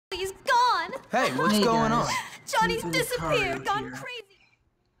Hey, what's Hey, going guys. on? Johnny's Ethan disappeared, Carter gone here. crazy.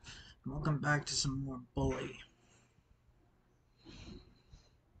 Welcome back to some more Bully.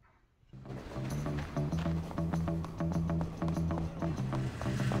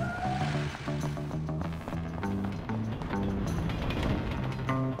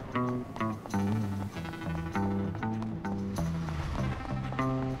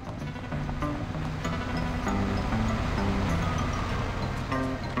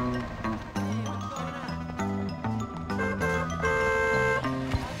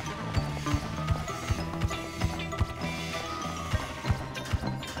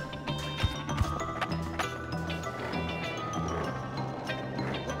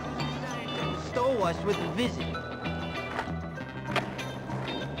 Stole us with a visit.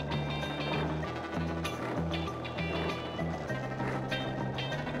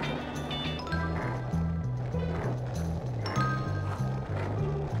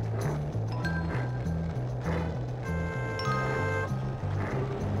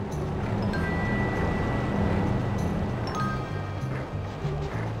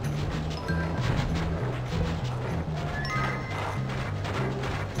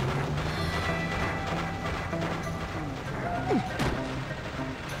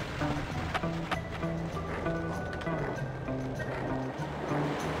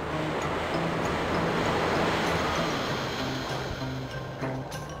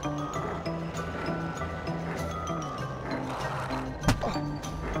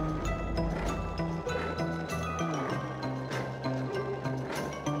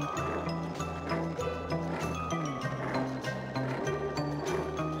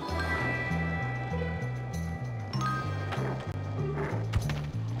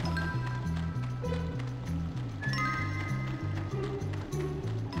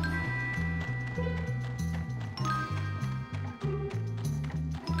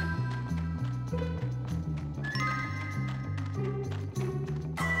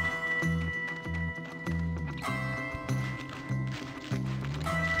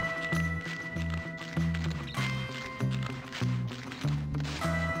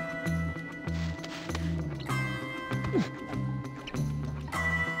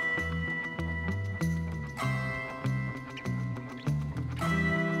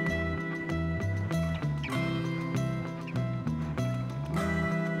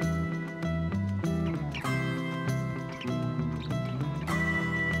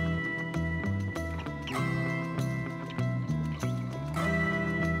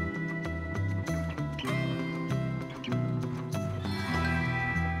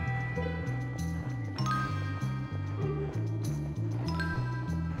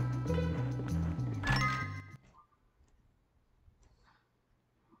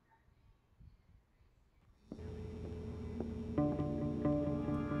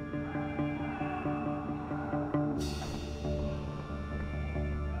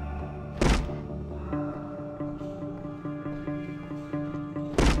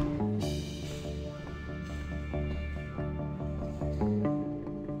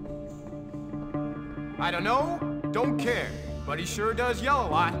 I don't know, don't care, but he sure does yell a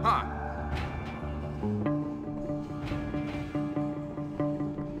lot, huh?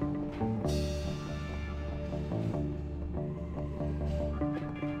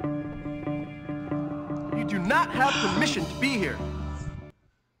 You do not have permission to be here.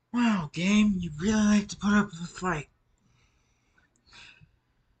 Wow, game, you really like to put up with a fight.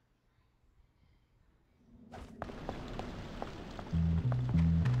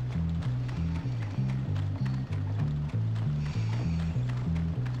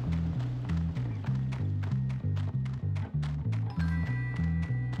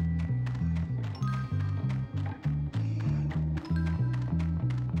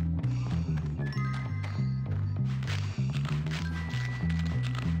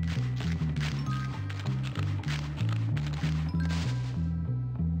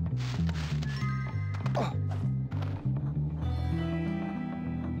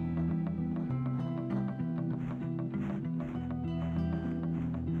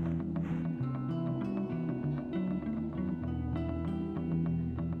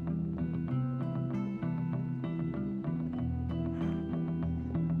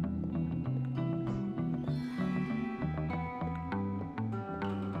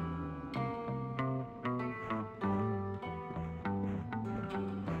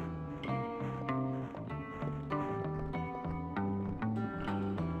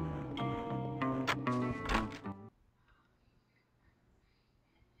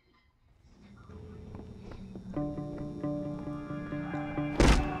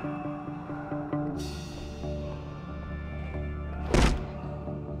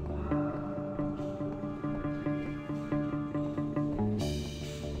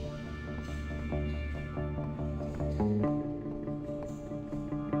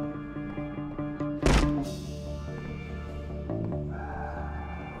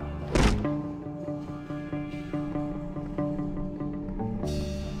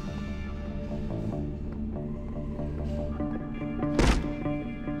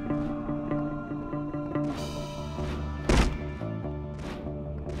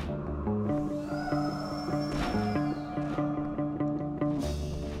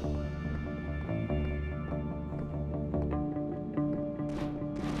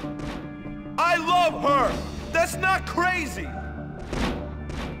 That's not crazy!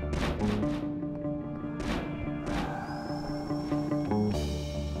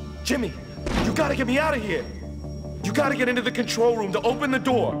 Jimmy, you gotta get me out of here. You gotta get into the control room to open the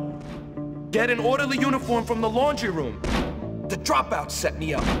door. Get an orderly uniform from the laundry room. The dropouts set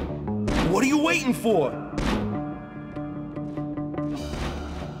me up. What are you waiting for?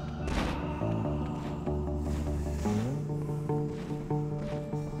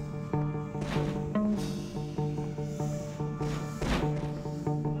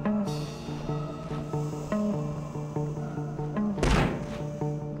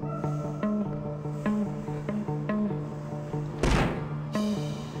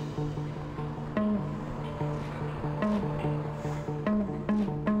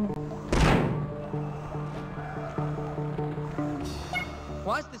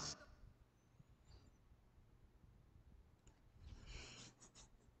 Why is this?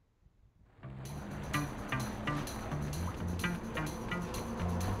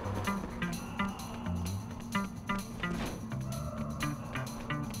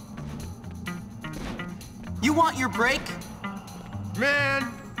 You want your break?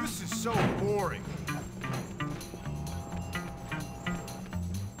 Man, this is so boring.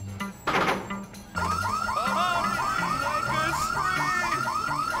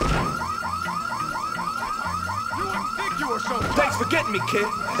 Thanks for getting me, kid.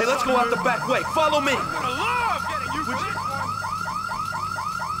 Hey, let's go out the back way. Follow me. I love getting you for this one.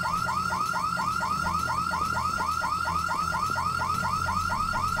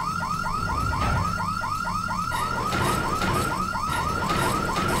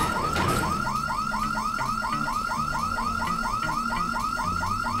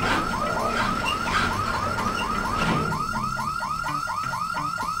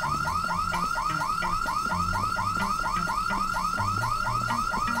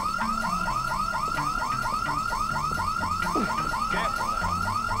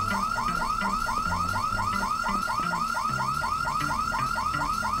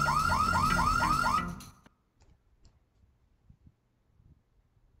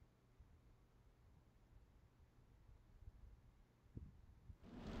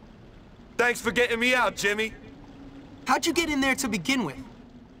 Thanks for getting me out, Jimmy. How'd you get in there to begin with?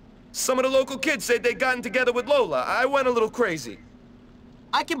 Some of the local kids said they'd gotten together with Lola. I went a little crazy.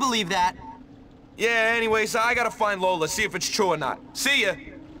 I can believe that. Yeah, anyways, I gotta find Lola, see if it's true or not. See ya.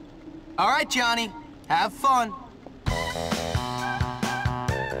 All right, Johnny. Have fun.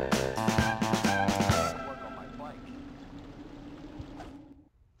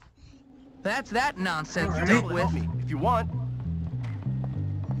 That's that nonsense dealt with. Help me, if you want.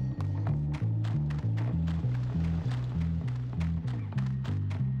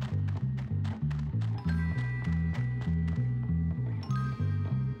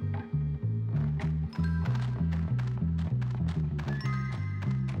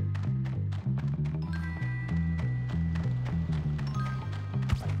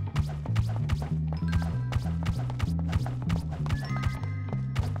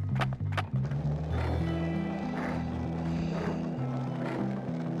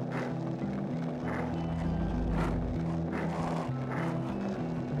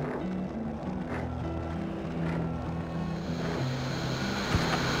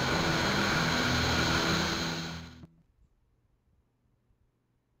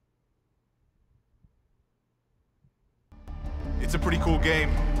 It's a pretty cool game.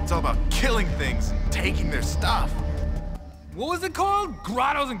 It's all about killing things and taking their stuff. What was it called?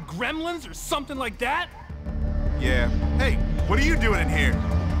 Grottos and Gremlins or something like that? Yeah. Hey, what are you doing in here?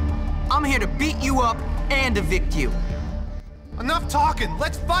 I'm here to beat you up and evict you. Enough talking.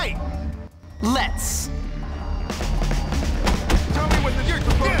 Let's fight. Let's. Tell me what you're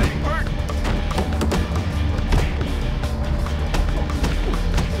supposed to hurt.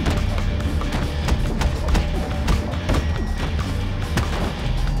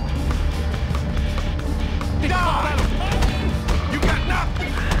 You got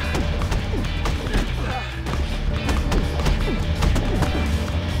nothing!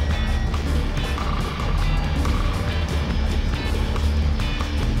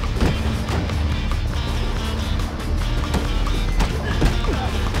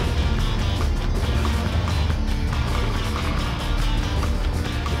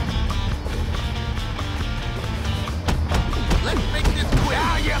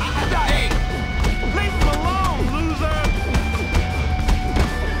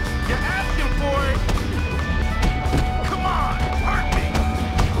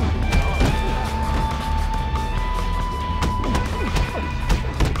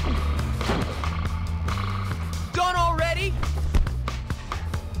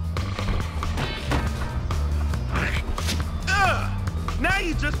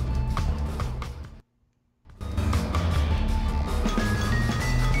 just...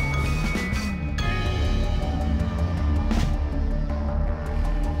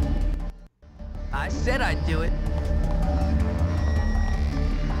 I said I'd do it.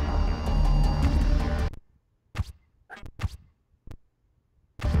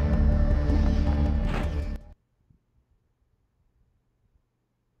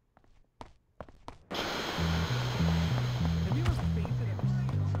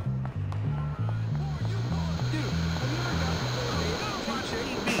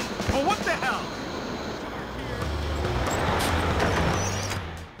 Well, what the hell?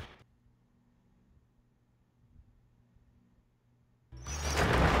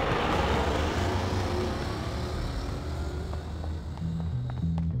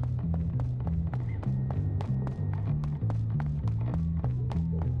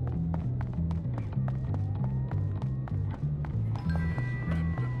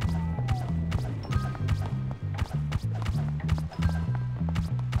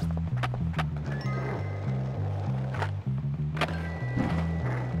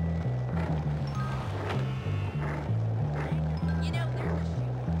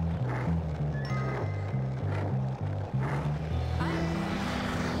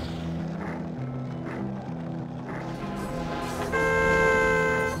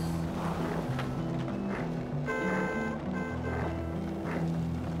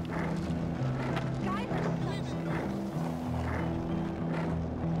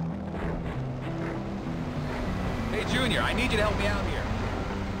 Hey, Junior, I need you to help me out here.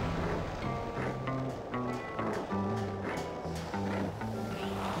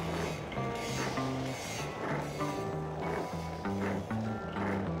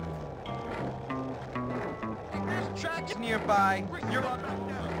 There's tracks nearby. You're on right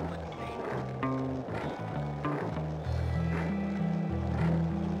now.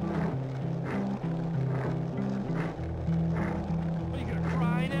 Are you gonna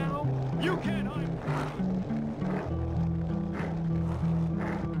cry now? You can't hide.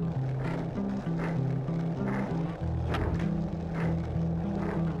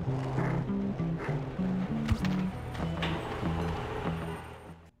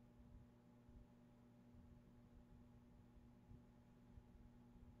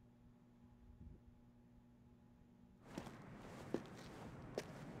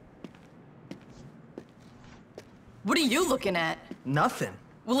 What are you looking at? Nothing.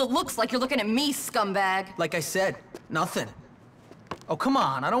 Well, it looks like you're looking at me, scumbag. Like I said, nothing. Oh, come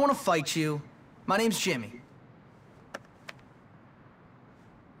on, I don't want to fight you. My name's Jimmy.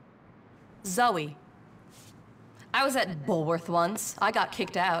 Zoe. I was at Bulworth once. I got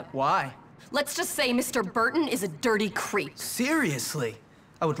kicked out. Why? Let's just say Mr. Burton is a dirty creep. Seriously?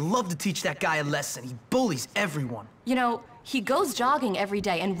 I would love to teach that guy a lesson. He bullies everyone. You know, he goes jogging every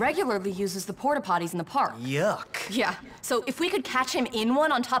day and regularly uses the porta potties in the park. Yuck. Yeah, so if we could catch him in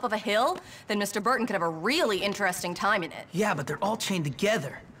one on top of a hill, then Mr. Burton could have a really interesting time in it. Yeah, but they're all chained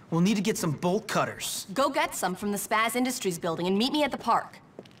together. We'll need to get some bolt cutters. Go get some from the Spaz Industries building and meet me at the park.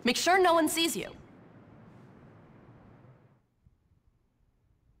 Make sure no one sees you.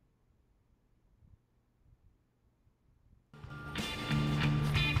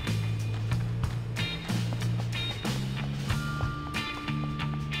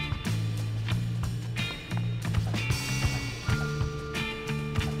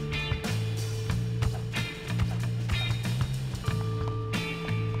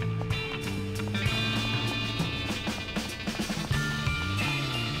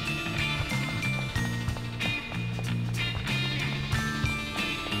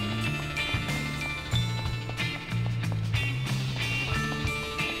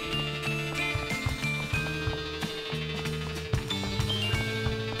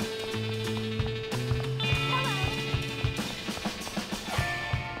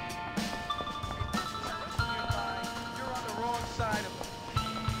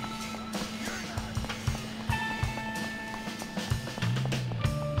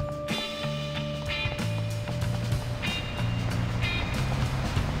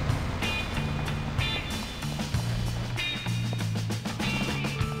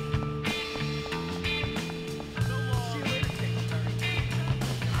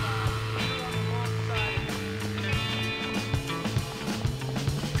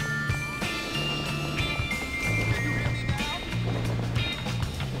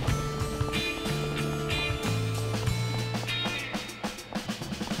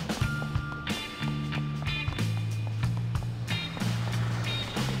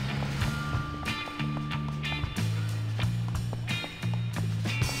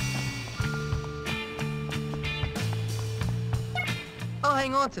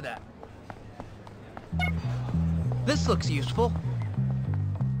 on to that. This looks useful.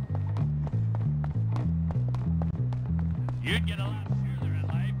 You'd get a lot further in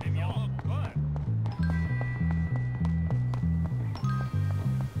life if you look good.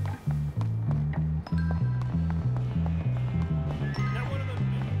 Now, what are those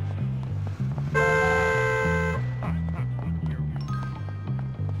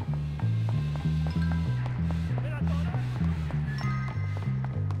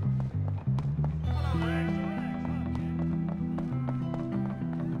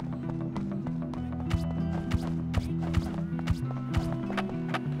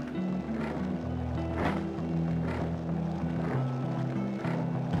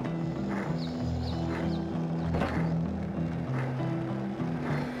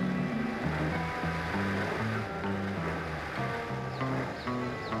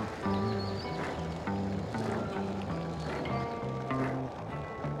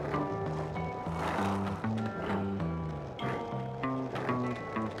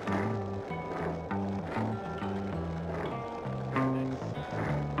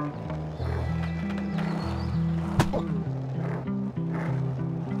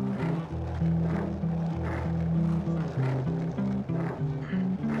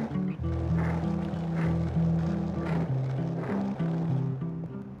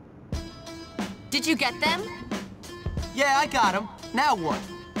Did you get them? Yeah, I got him. Now what?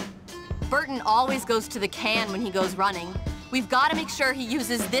 Burton always goes to the can when he goes running. We've got to make sure he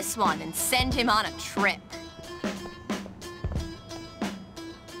uses this one and send him on a trip.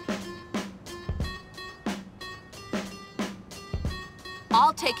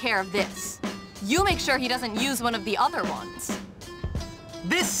 I'll take care of this. You make sure he doesn't use one of the other ones.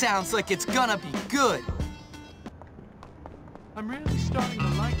 This sounds like it's gonna be good. I'm really starting to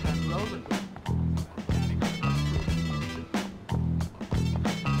like that rolling.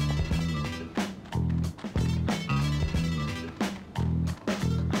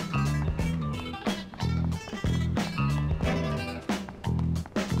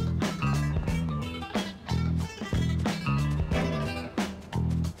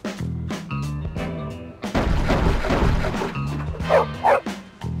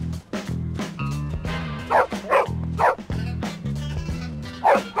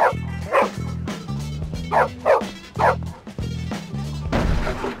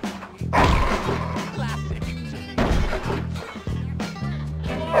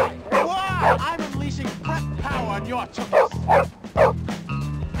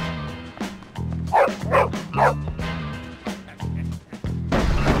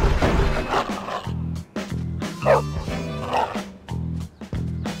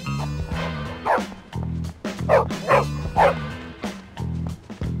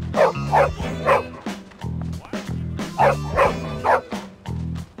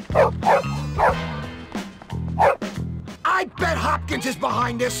 I bet Hopkins is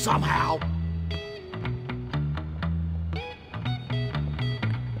behind this somehow.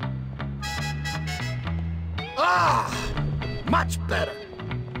 Ah, much better.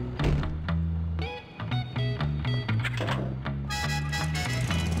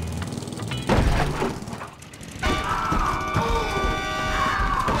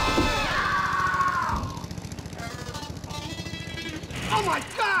 Oh my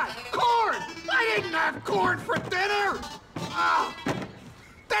God, corn! I didn't have corn for dinner! Ah,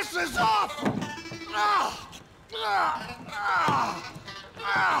 this is awful! Ah, ah, ah,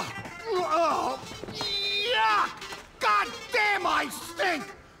 ah, oh, yuck! God damn, I stink!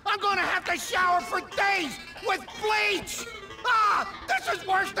 I'm gonna have to shower for days with bleach! Ah, this is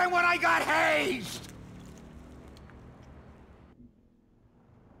worse than when I got hazed!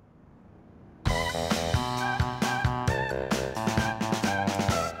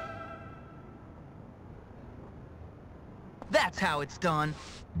 That's how it's done.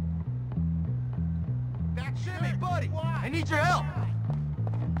 That's Jimmy, buddy! I need your help!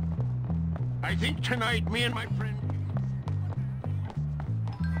 I think tonight, me and my friend...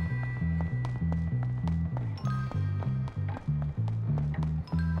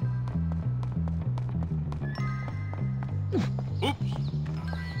 Oops.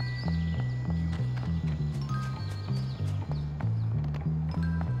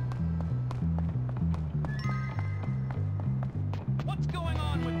 What's going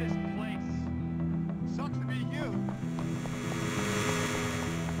on with this place? Sucks to be you.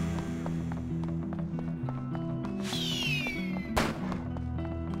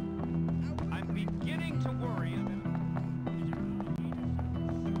 I'm beginning to worry about...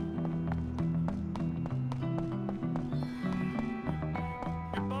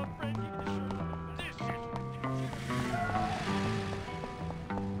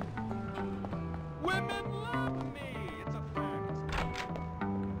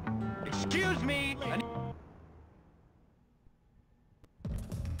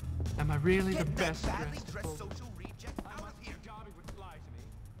 really the best dressed?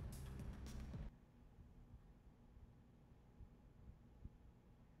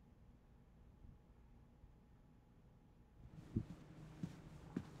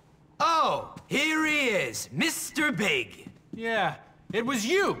 Oh, here he is, Mr. Big. Yeah, it was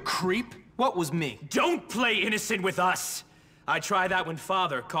you, creep. What was me? Don't play innocent with us. I tried that when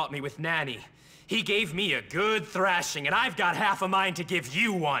Father caught me with Nanny. He gave me a good thrashing, and I've got half a mind to give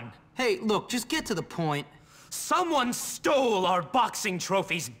you one. Hey, look, just get to the point. Someone stole our boxing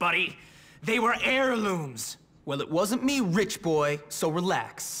trophies, buddy. They were heirlooms. Well, it wasn't me, rich boy, so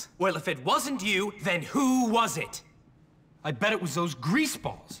relax. Well, if it wasn't you, then who was it? I bet it was those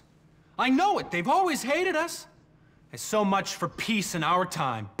greaseballs. I know it, they've always hated us. There's so much for peace in our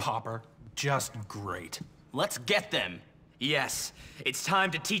time, Popper. Just great. Let's get them. Yes, it's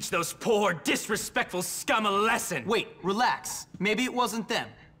time to teach those poor, disrespectful scum a lesson. Wait, relax. Maybe it wasn't them.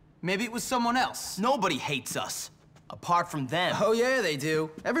 Maybe it was someone else. Nobody hates us, apart from them. Oh yeah, they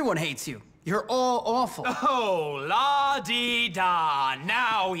do. Everyone hates you. You're all awful. Oh, la-dee-da.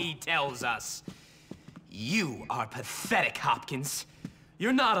 Now he tells us. You are pathetic, Hopkins.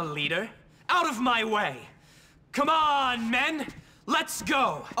 You're not a leader. Out of my way. Come on, men. Let's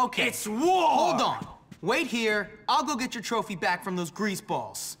go. Okay. It's war. Hold on. Wait here. I'll go get your trophy back from those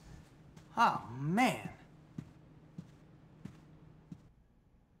greaseballs. Oh, man.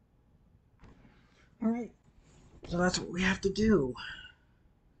 Alright. So that's what we have to do.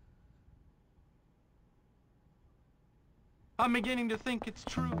 I'm beginning to think it's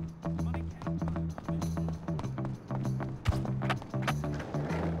true. Money can't...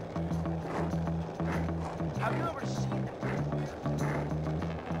 Have you ever seen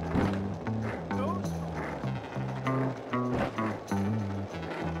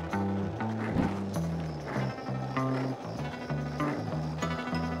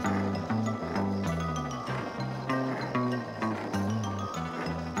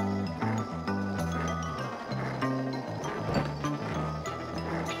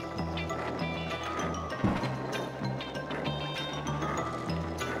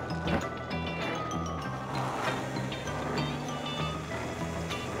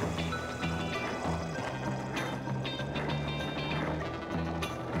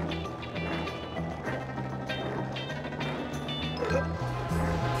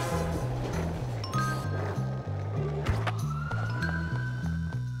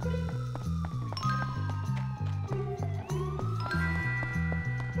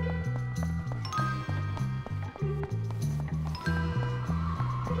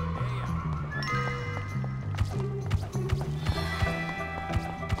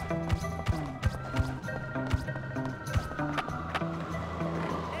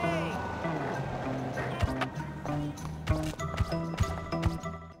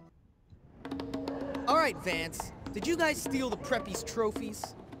Alright, Vance. Did you guys steal the Preppies'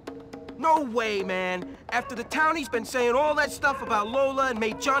 trophies? No way, man. After the townie's been saying all that stuff about Lola and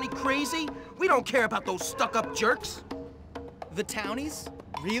made Johnny crazy, we don't care about those stuck-up jerks. The Townies?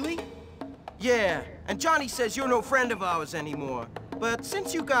 Really? Yeah, and Johnny says you're no friend of ours anymore. But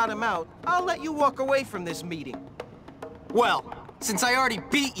since you got him out, I'll let you walk away from this meeting. Well, since I already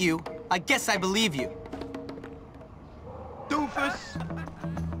beat you, I guess I believe you. Doofus!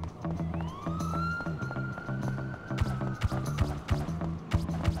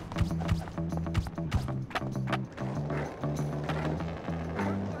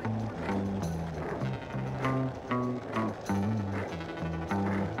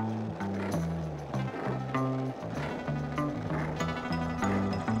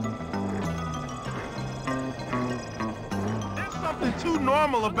 Too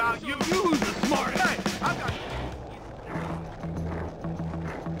normal about you. You who's the smartest? Hey, I got...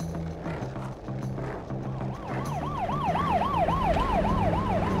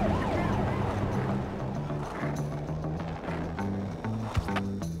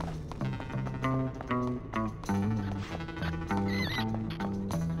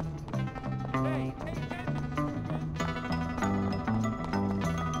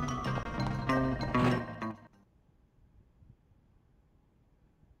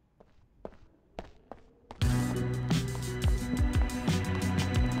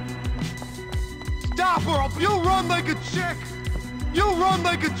 Stop her! You run like a chick! You run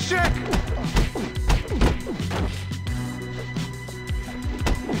like a chick!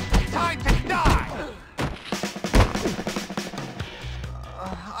 Time to die!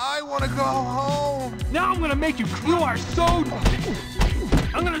 I want to go home. Now I'm gonna make you. You are so.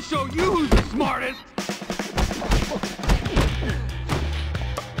 I'm gonna show you who's the smartest.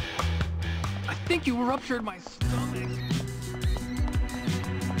 I think you ruptured my stomach.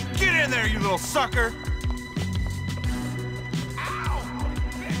 Get in there, you little sucker!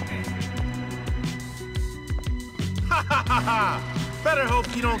 Ha ha ha ha! Better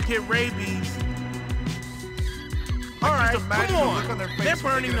hope you don't get rabies. All right, come on. They're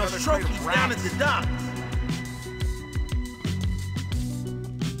burning those trophies down at the docks.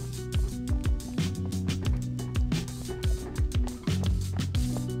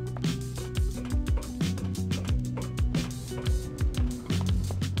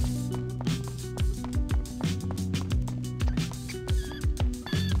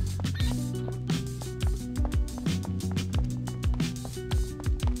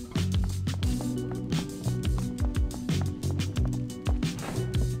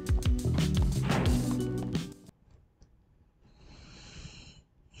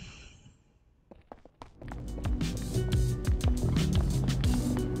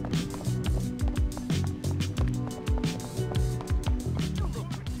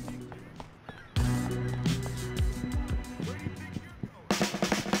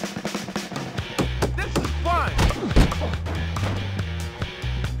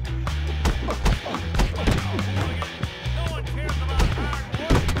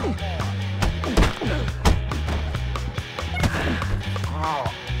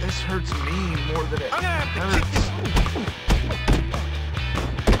 Hurts me more than it I'm gonna have to kick this.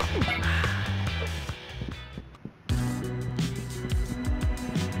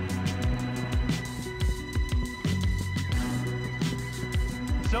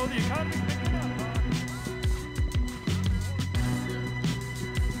 So the economy's picking up, huh?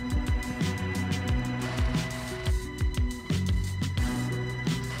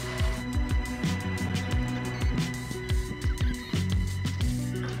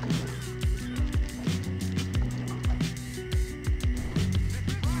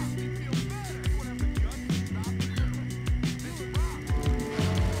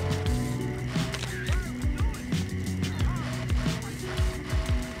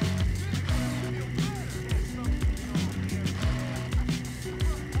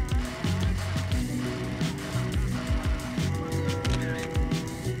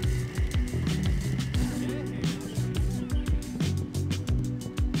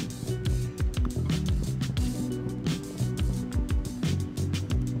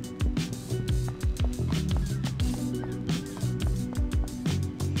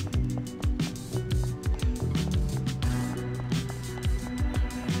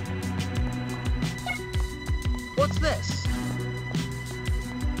 What's this?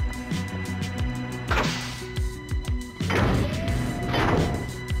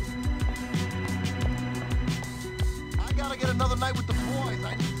 I gotta get another night with the boys.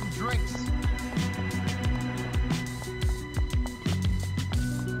 I need some drinks.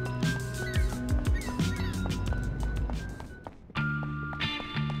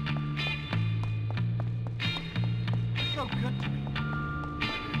 So good to me.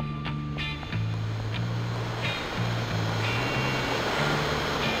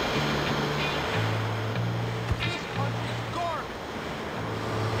 This country is garbage.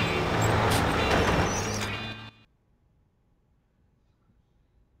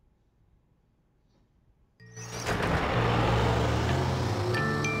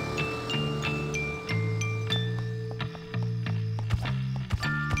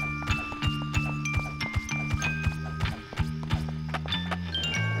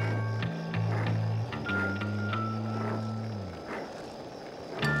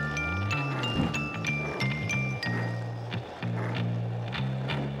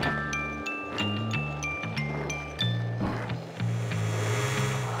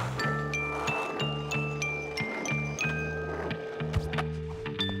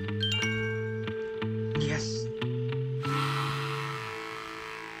 Yes.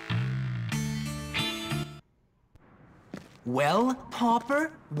 Well,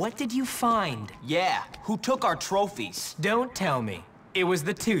 Pauper, what did you find? Yeah, who took our trophies? Don't tell me. It was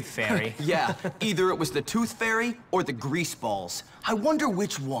the Tooth Fairy. Yeah, either it was the Tooth Fairy or the Grease Balls. I wonder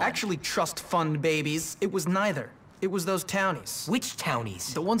which one. Actually, trust fund babies. It was neither. It was those townies. Which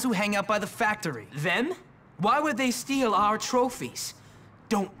townies? The ones who hang out by the factory. Them? Why would they steal our trophies?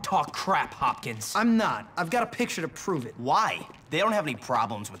 Don't talk crap, Hopkins. I'm not. I've got a picture to prove it. Why? They don't have any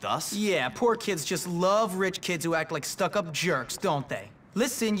problems with us. Yeah, poor kids just love rich kids who act like stuck-up jerks, don't they?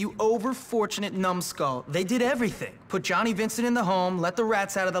 Listen, you over-fortunate numbskull. They did everything. Put Johnny Vincent in the home, let the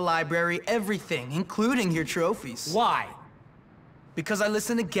rats out of the library, everything, including your trophies. Why? Because I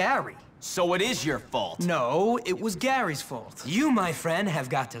listened to Gary. So it is your fault. No, it was Gary's fault. You, my friend, have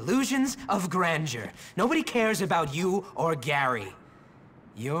got delusions of grandeur. Nobody cares about you or Gary.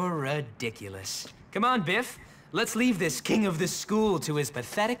 You're ridiculous. Come on, Biff. Let's leave this king of the school to his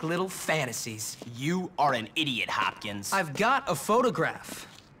pathetic little fantasies. You are an idiot, Hopkins. I've got a photograph.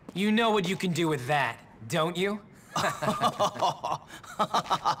 You know what you can do with that, don't you?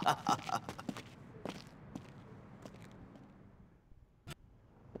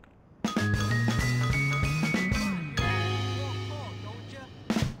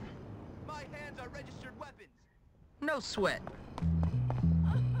 No sweat.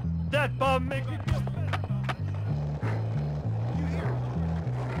 That bomb makes me feel better.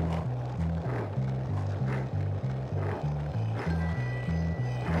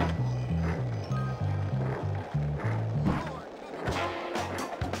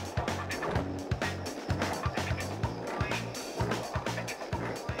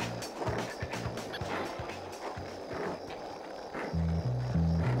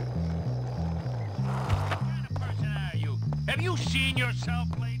 Have you seen yourself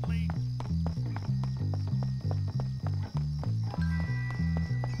lately?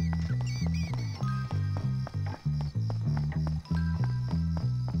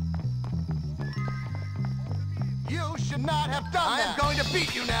 You should not have done that! I am going to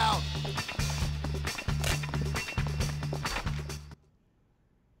beat you now!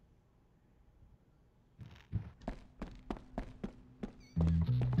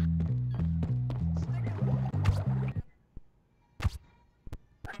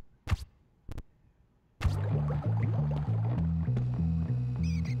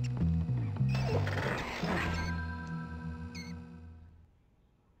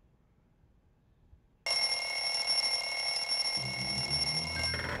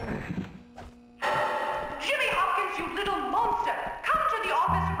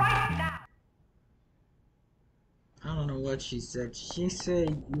 I don't know what she said. She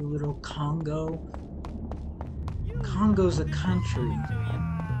said, you little Congo. Congo's a country.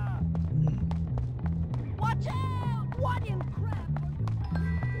 Watch out! What in crap?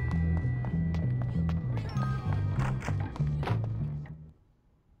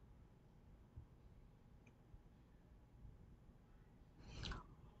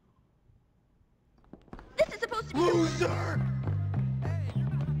 This is supposed to be loser!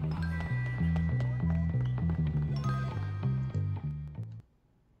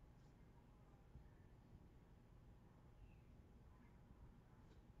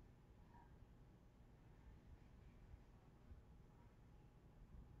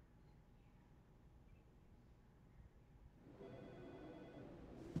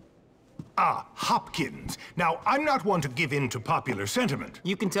 Ah, Hopkins. Now, I'm not one to give in to popular sentiment.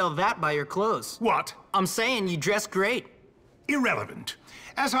 You can tell that by your clothes. What? I'm saying you dress great. Irrelevant.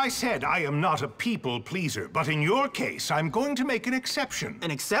 As I said, I am not a people pleaser, but in your case, I'm going to make an exception.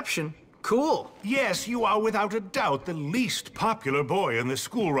 An exception? Cool. Yes, you are without a doubt the least popular boy in this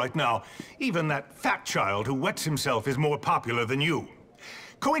school right now. Even that fat child who wets himself is more popular than you.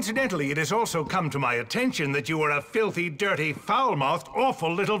 Coincidentally, it has also come to my attention that you are a filthy, dirty, foul-mouthed,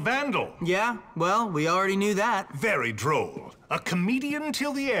 awful little vandal. Yeah, well, we already knew that. Very droll. A comedian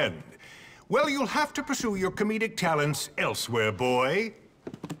till the end. Well, you'll have to pursue your comedic talents elsewhere, boy.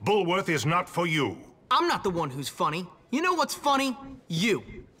 Bullworth is not for you. I'm not the one who's funny. You know what's funny? You.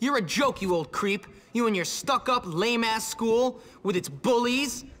 You're a joke, you old creep. You and your stuck-up, lame-ass school, with its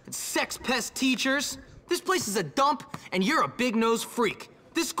bullies and sex-pest teachers. This place is a dump, and you're a big-nosed freak.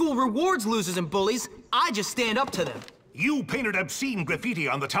 This school rewards losers and bullies. I just stand up to them. You painted obscene graffiti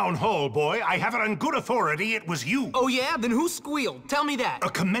on the town hall, boy. I have it on good authority it was you. Oh yeah? Then who squealed? Tell me that. A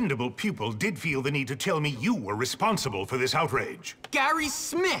commendable pupil did feel the need to tell me you were responsible for this outrage. Gary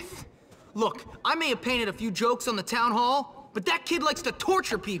Smith! Look, I may have painted a few jokes on the town hall, but that kid likes to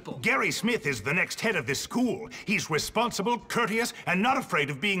torture people. Gary Smith is the next head of this school. He's responsible, courteous, and not afraid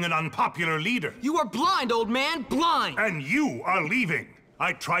of being an unpopular leader. You are blind, old man, blind! And you are leaving.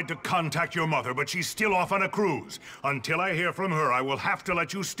 I tried to contact your mother, but she's still off on a cruise. Until I hear from her, I will have to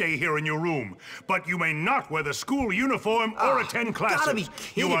let you stay here in your room. But you may not wear the school uniform or attend classes. Gotta be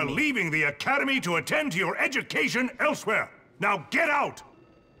kidding You are me. leaving the academy to attend to your education elsewhere. Now get out!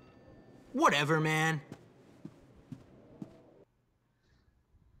 Whatever, man.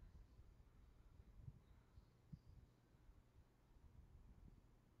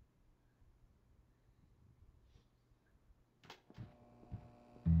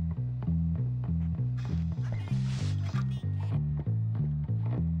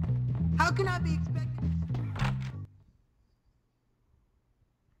 How can I be expected?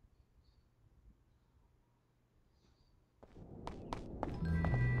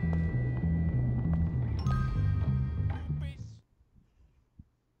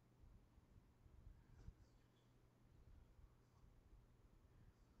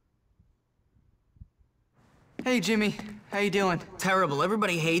 Hey, Jimmy. How you doing? Terrible.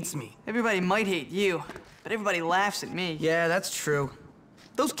 Everybody hates me. Everybody might hate you, but everybody laughs at me. Yeah, that's true.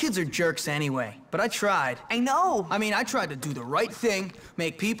 Those kids are jerks anyway, but I tried. I know. I mean, I tried to do the right thing,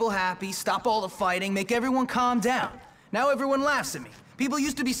 make people happy, stop all the fighting, make everyone calm down. Now everyone laughs at me. People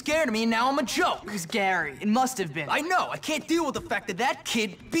used to be scared of me, and now I'm a joke. It was Gary. It must have been. I know. I can't deal with the fact that that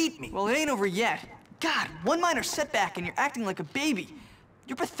kid beat me. Well, it ain't over yet. God, one minor setback and you're acting like a baby.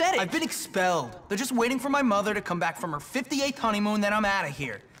 You're pathetic. I've been expelled. They're just waiting for my mother to come back from her 58th honeymoon, then I'm out of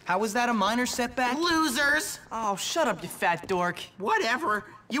here. How was that a minor setback? Losers! Oh, shut up, you fat dork. Whatever.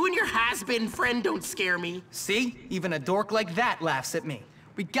 You and your has-been friend don't scare me. See? Even a dork like that laughs at me.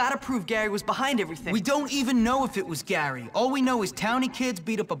 We gotta prove Gary was behind everything. We don't even know if it was Gary. All we know is Townie kids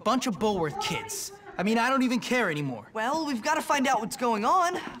beat up a bunch of Bullworth kids. I mean, I don't even care anymore. Well, we've gotta find out what's going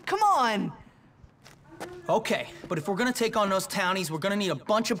on. Come on! Okay, but if we're gonna take on those townies, we're gonna need a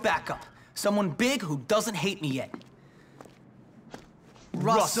bunch of backup. Someone big who doesn't hate me yet.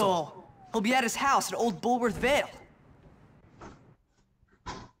 Russell! He'll be at his house at Old Bullworth Vale.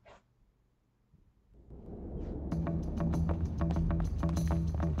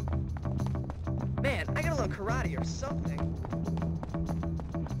 Man, I gotta learn karate or something.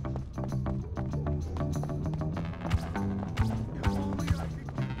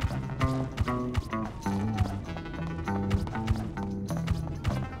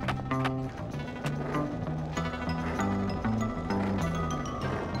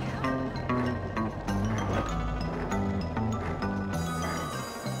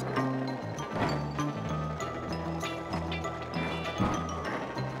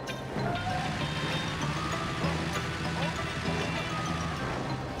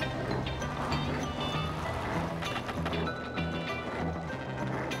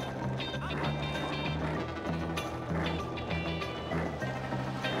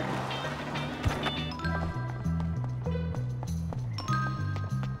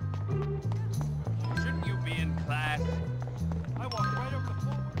 Shouldn't you be in class? I walked right over the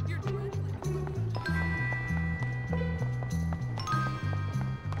floor. You're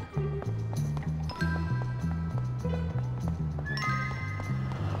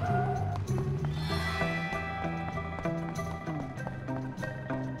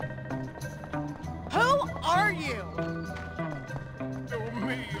Who are you? oh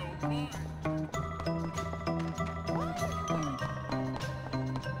me, oh my.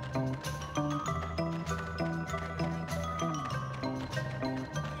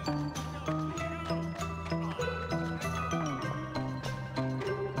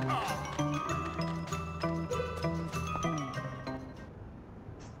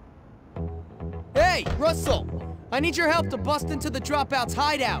 Hey, Russell! I need your help to bust into the Dropout's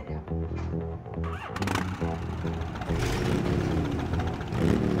hideout.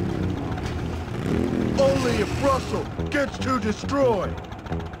 Only if Russell gets to destroy.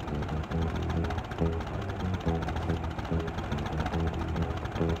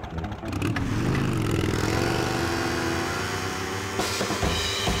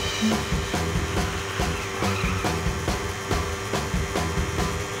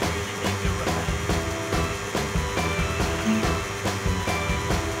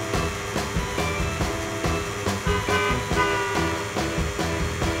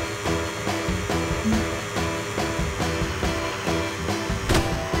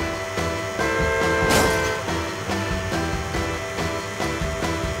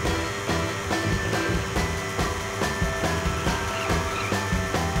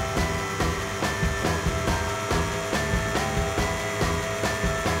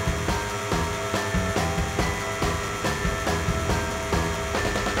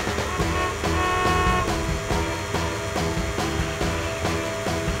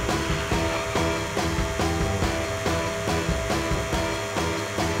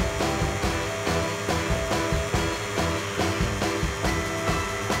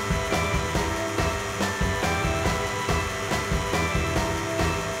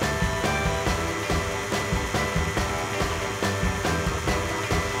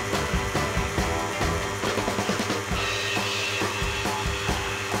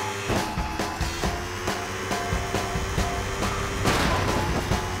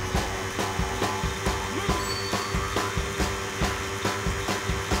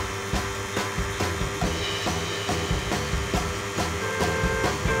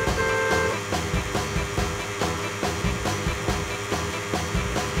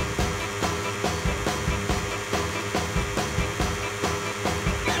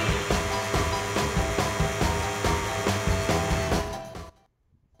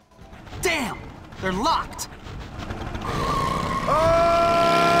 They're locked!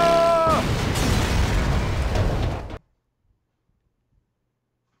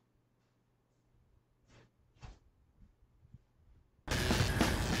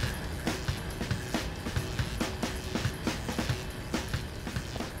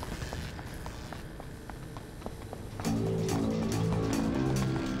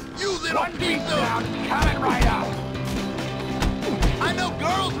 that beat down! Coming right up! I know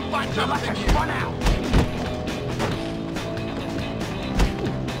girls who find something here! Run out!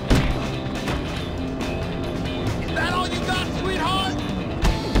 Is that all you got, sweetheart?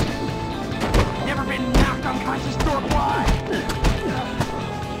 Never been knocked unconscious, Dorkwide?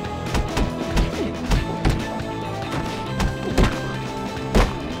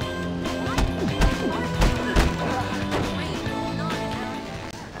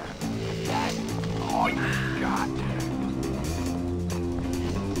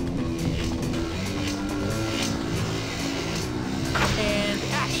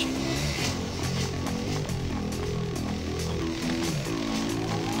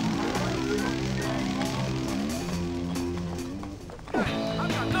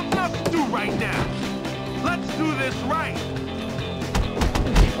 Right now. Let's do this right.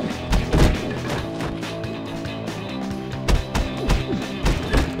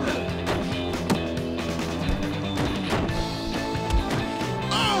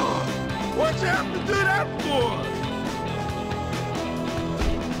 What'd you have to do that for?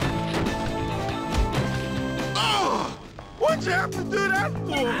 What'd you have to do that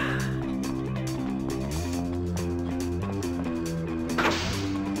for?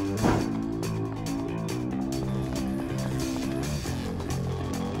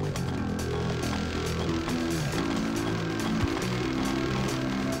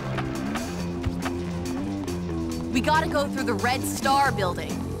 We gotta go through the Red Star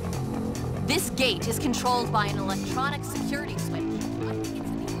building. This gate is controlled by an electronic security switch. I think it's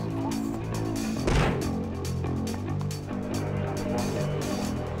in the office.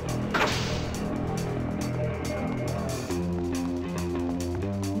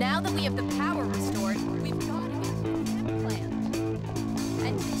 Now that we have the power restored, we've gotta get to the tech plant.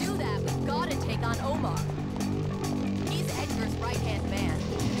 And to do that, we've gotta take on Omar. He's Edgar's right-hand man.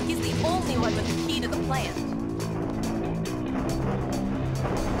 He's the only one with the key to the plant.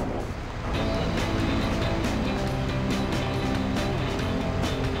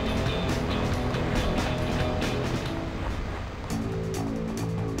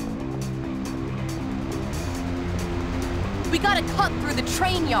 We gotta cut through the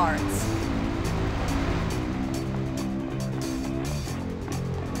train yards.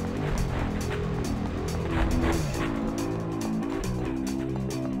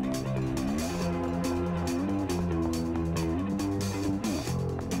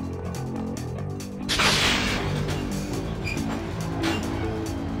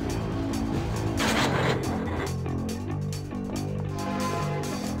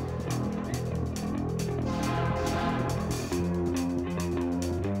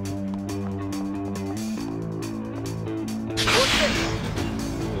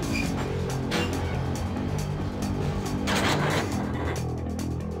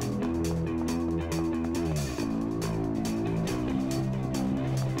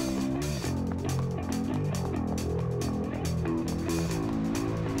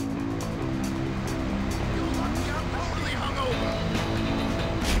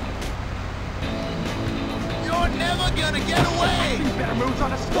 Gonna get away! Better moves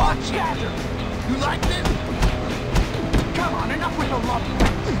on a squad scatter! You like this? Come on, enough with the love.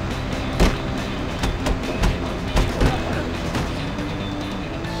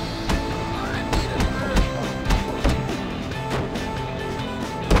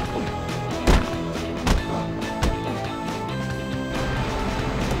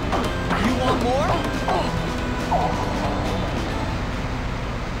 You want more?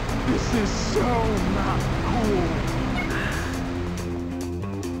 This is so not cool.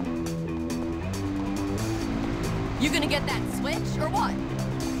 You gonna get that switch, or what?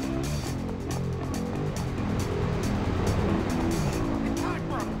 It's time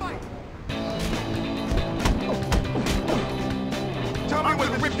for a fight. Tell me when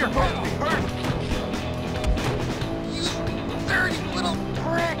to rip your heart off. You dirty little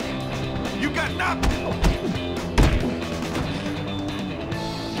prick! You got nothing!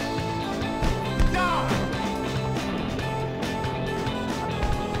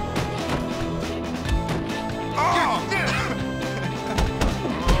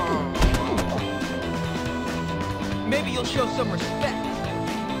 Maybe you'll show some respect.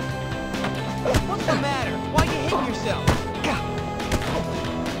 What's the matter? Why you hitting yourself?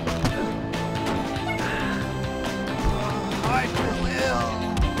 I will.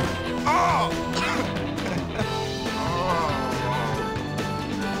 Oh!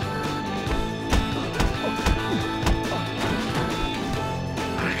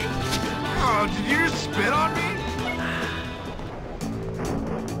 Oh, did you just spit on me?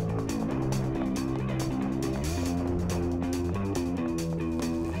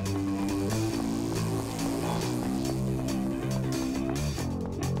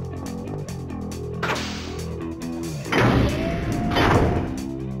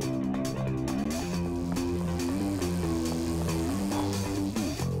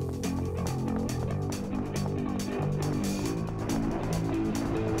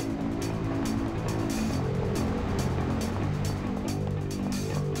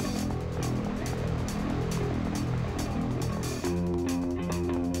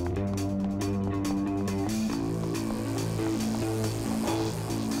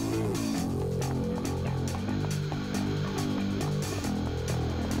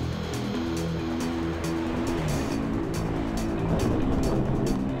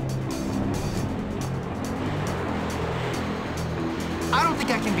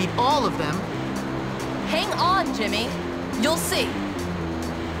 beat all of them. Hang on, Jimmy. You'll see.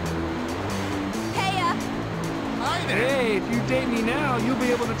 Heya! Hi there. Hey, if you date me now, you'll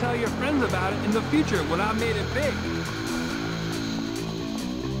be able to tell your friends about it in the future when I made it big.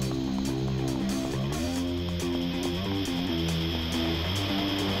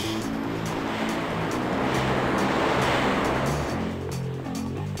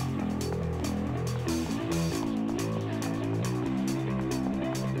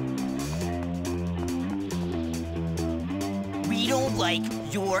 We don't like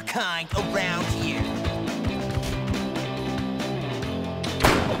your kind around here.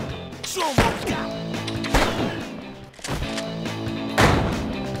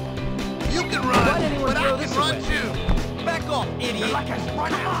 You can run, but I can run too. Back off, idiot! You're like a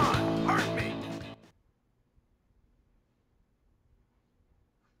Spider-Man. Come on, hurt me.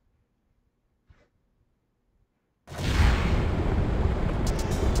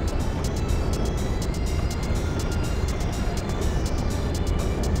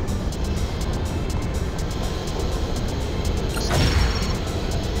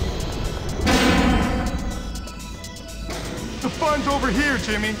 The fun's over here,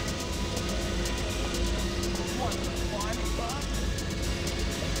 Jimmy.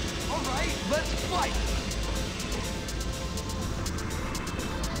 All right, let's fight.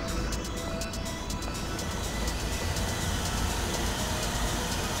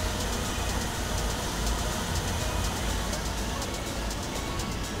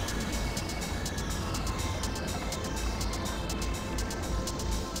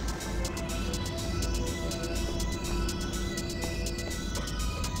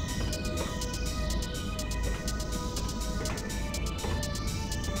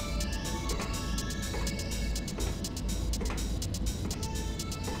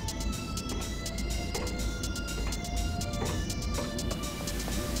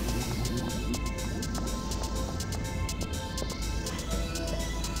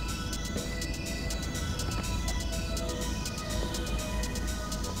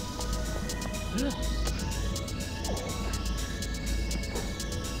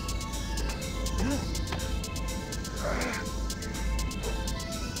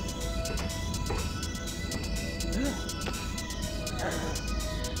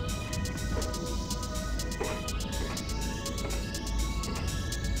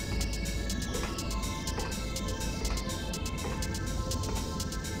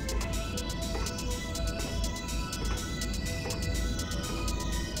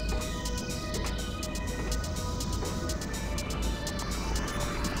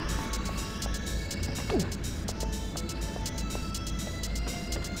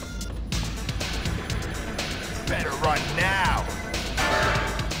 Better run now.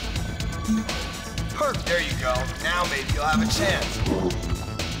 Perfect. There you go. Now maybe you'll have a chance.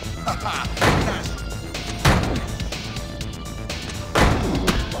 Haha.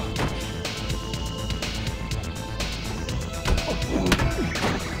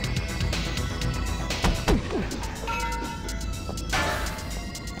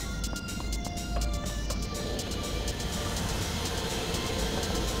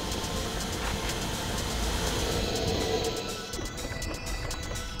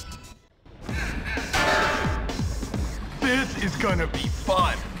 This is gonna be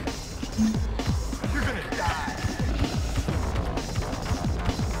fun. You're gonna die.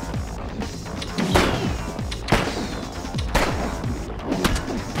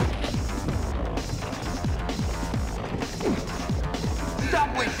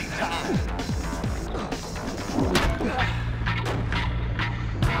 Stop wasting time.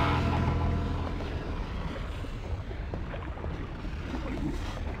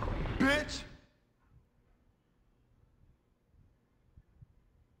 Bitch.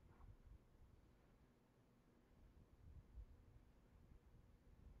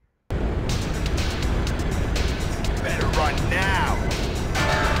 Now.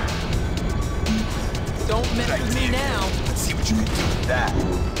 Don't mess with me now. Let's see what you can do with that.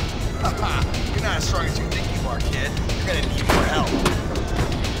 Haha, you're not as strong as you think you are, kid. You're gonna need more help.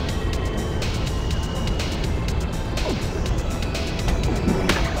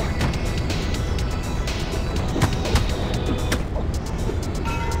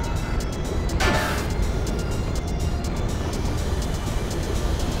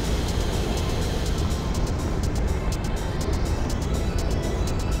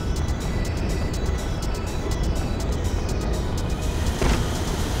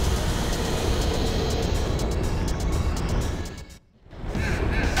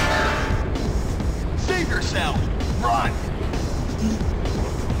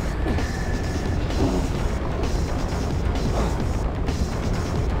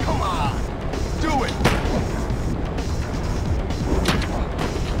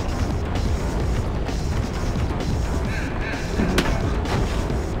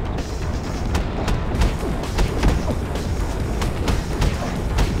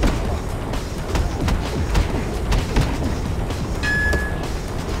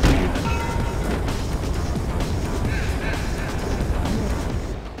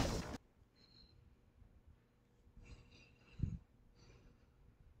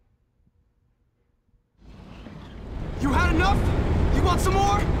 that enough? You want some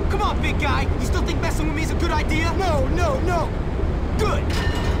more? Come on, big guy. You still think messing with me is a good idea? No, no, no. Good.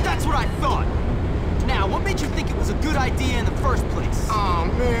 That's what I thought. Now, what made you think it was a good idea in the first place? Aw,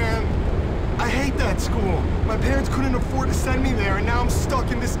 man. I hate that school. My parents couldn't afford to send me there, and now I'm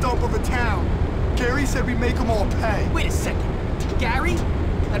stuck in this dump of a town. Gary said we'd make them all pay. Wait a second. Gary?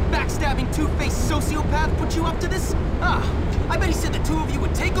 That backstabbing, two-faced sociopath put you up to this? I bet he said the two of you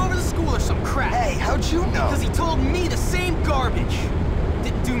would take over the school or some crap. Hey, how'd you know? Because he told me the same garbage.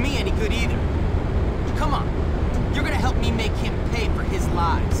 Didn't do me any good either. Come on. You're gonna help me make him pay for his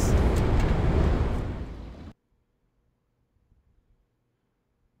lies.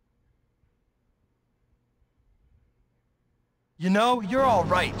 You know, you're all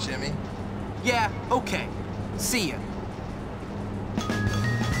right, Jimmy. Yeah, okay. See ya.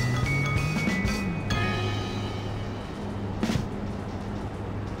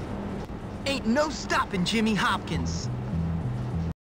 Ain't no stopping Jimmy Hopkins.